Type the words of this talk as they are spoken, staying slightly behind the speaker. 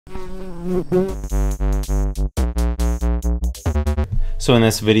So in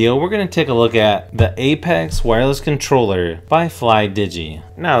this video, we're going to take a look at the Apex wireless controller by Flydigi.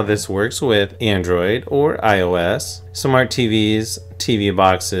 Now this works with Android or iOS, smart TVs, TV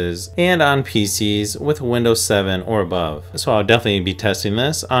boxes, and on PCs with Windows 7 or above. So I'll definitely be testing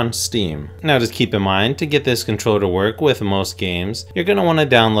this on Steam. Now just keep in mind, to get this controller to work with most games, you're going to want to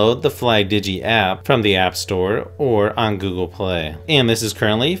download the Flydigi app from the App Store or on Google Play. And this is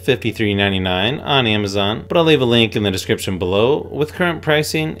currently $53.99 on Amazon, but I'll leave a link in the description below with current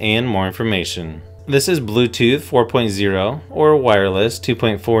pricing and more information. This is Bluetooth 4.0 or wireless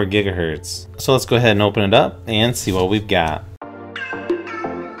 2.4 gigahertz. So let's go ahead and open it up and see what we've got.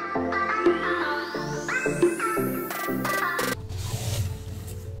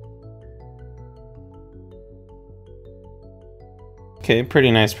 Okay,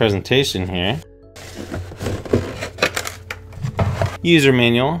 pretty nice presentation here. User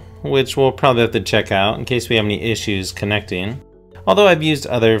manual, which we'll probably have to check out in case we have any issues connecting. Although I've used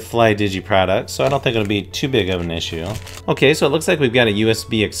other Flydigi products, so I don't think it'll be too big of an issue. Okay, so it looks like we've got a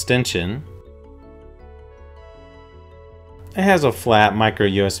USB extension. It has a flat micro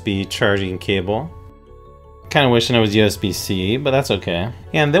USB charging cable. Kind of wishing it was USB-C, but that's okay.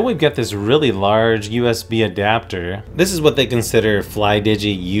 And then we've got this really large USB adapter. This is what they consider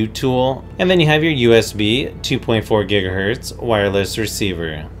Flydigi U-Tool. And then you have your USB 2.4 gigahertz wireless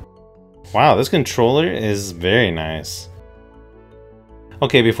receiver. Wow, this controller is very nice.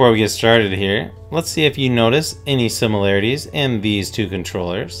 Okay, before we get started here, let's see if you notice any similarities in these two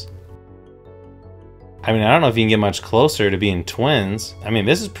controllers. I mean, I don't know if you can get much closer to being twins. I mean,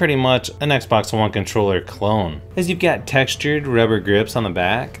 this is pretty much an Xbox One controller clone, as you've got textured rubber grips on the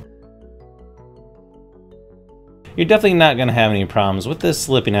back. You're definitely not going to have any problems with this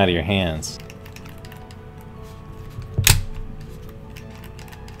slipping out of your hands.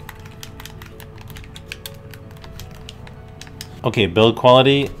 Okay, build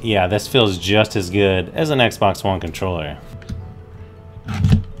quality, yeah, this feels just as good as an Xbox One controller.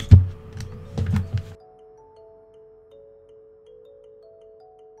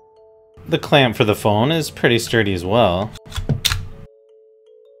 The clamp for the phone is pretty sturdy as well.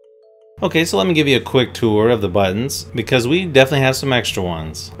 Okay, so let me give you a quick tour of the buttons, because we definitely have some extra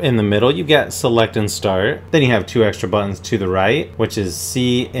ones. In the middle, you've got select and start. Then you have two extra buttons to the right, which is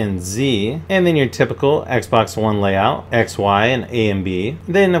C and Z. And then your typical Xbox One layout, X, Y, and A and B.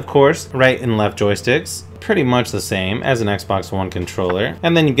 Then, of course, right and left joysticks. Pretty much the same as an Xbox One controller.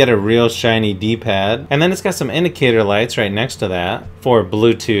 And then you get a real shiny D-pad. And then it's got some indicator lights right next to that for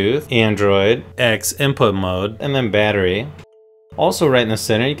Bluetooth, Android, X input mode, and then battery. Also right in the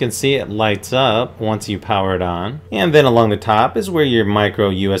center, you can see it lights up once you power it on. And then along the top is where your micro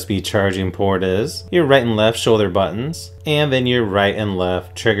USB charging port is, your right and left shoulder buttons, and then your right and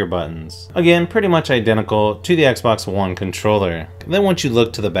left trigger buttons. Again, pretty much identical to the Xbox One controller. Then once you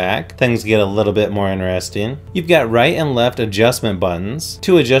look to the back, things get a little bit more interesting. You've got right and left adjustment buttons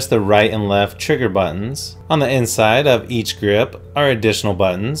to adjust the right and left trigger buttons. On the inside of each grip are additional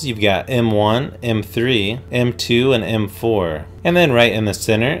buttons. You've got M1, M3, M2, and M4. And then right in the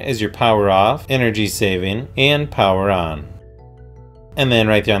center is your power off, energy saving, and power on. And then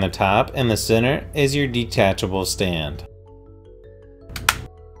right there on the top in the center is your detachable stand.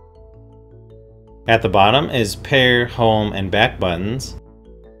 At the bottom is pair, home, and back buttons.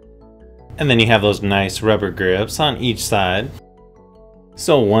 And then you have those nice rubber grips on each side.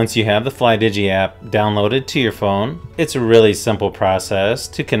 So once you have the Flydigi app downloaded to your phone, it's a really simple process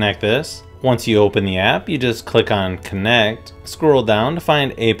to connect this. Once you open the app, you just click on connect, scroll down to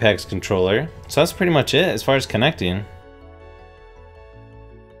find Apex controller. So that's pretty much it as far as connecting.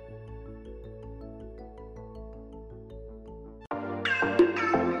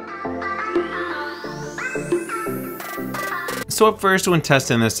 So at first, when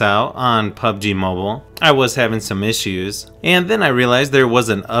testing this out on PUBG Mobile, I was having some issues, and then I realized there was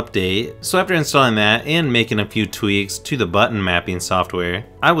an update. So after installing that and making a few tweaks to the button mapping software,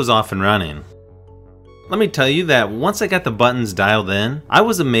 I was off and running. Let me tell you that once I got the buttons dialed in, I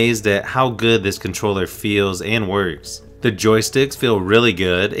was amazed at how good this controller feels and works. The joysticks feel really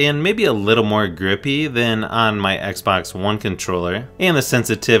good and maybe a little more grippy than on my Xbox One controller, and the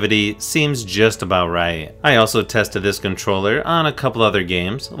sensitivity seems just about right. I also tested this controller on a couple other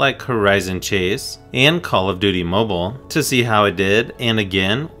games like Horizon Chase and Call of Duty Mobile to see how it did, and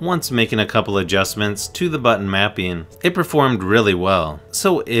again, once making a couple adjustments to the button mapping, it performed really well.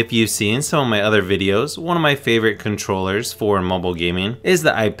 So if you've seen some of my other videos, one of my favorite controllers for mobile gaming is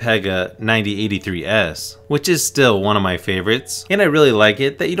the IPEGA 9083S, which is still one of my my favorites, and I really like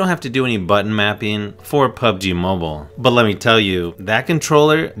it that you don't have to do any button mapping for PUBG Mobile. But let me tell you, that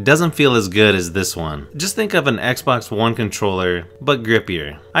controller doesn't feel as good as this one. Just think of an Xbox One controller, but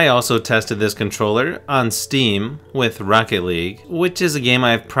grippier. I also tested this controller on Steam with Rocket League, which is a game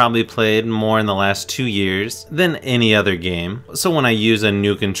I've probably played more in the last 2 years than any other game. So when I use a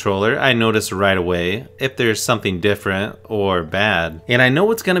new controller, I notice right away if there's something different or bad. And I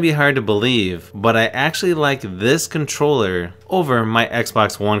know it's gonna be hard to believe, but I actually like this controller over my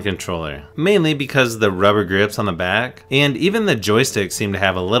Xbox One controller, mainly because the rubber grips on the back, and even the joystick seem to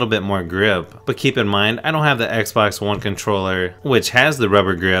have a little bit more grip. But keep in mind, I don't have the Xbox One controller, which has the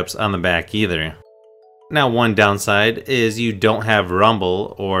rubber grips on the back either. Now, one downside is you don't have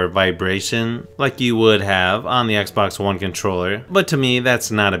rumble or vibration like you would have on the Xbox One controller, but to me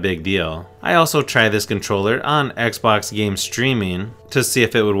that's not a big deal. I also tried this controller on Xbox game streaming to see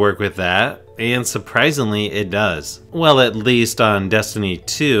if it would work with that, and surprisingly it does. Well, at least on Destiny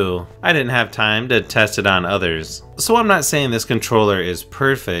 2, I didn't have time to test it on others. So I'm not saying this controller is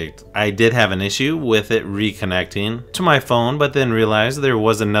perfect. I did have an issue with it reconnecting to my phone, but then realized there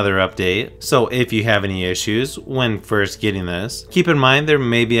was another update. So if you have any issues when first getting this, keep in mind there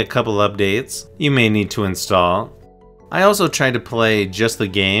may be a couple updates you may need to install. I also tried to play just the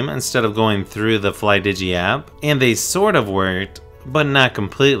game instead of going through the Flydigi app, and they sort of worked, but not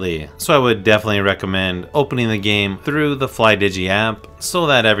completely. So I would definitely recommend opening the game through the Flydigi app so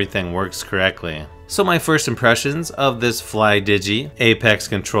that everything works correctly. So my first impressions of this Flydigi Apex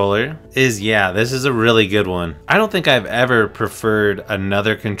controller is, yeah, this is a really good one. I don't think I've ever preferred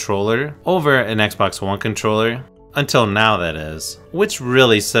another controller over an Xbox One controller. Until now, that is, which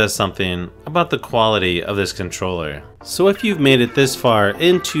really says something about the quality of this controller. So if you've made it this far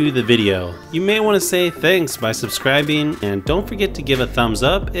into the video, you may want to say thanks by subscribing, and don't forget to give a thumbs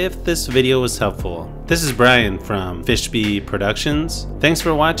up if this video was helpful. This is Brian from FishBee Productions. Thanks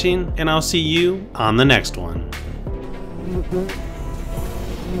for watching, and I'll see you on the next one.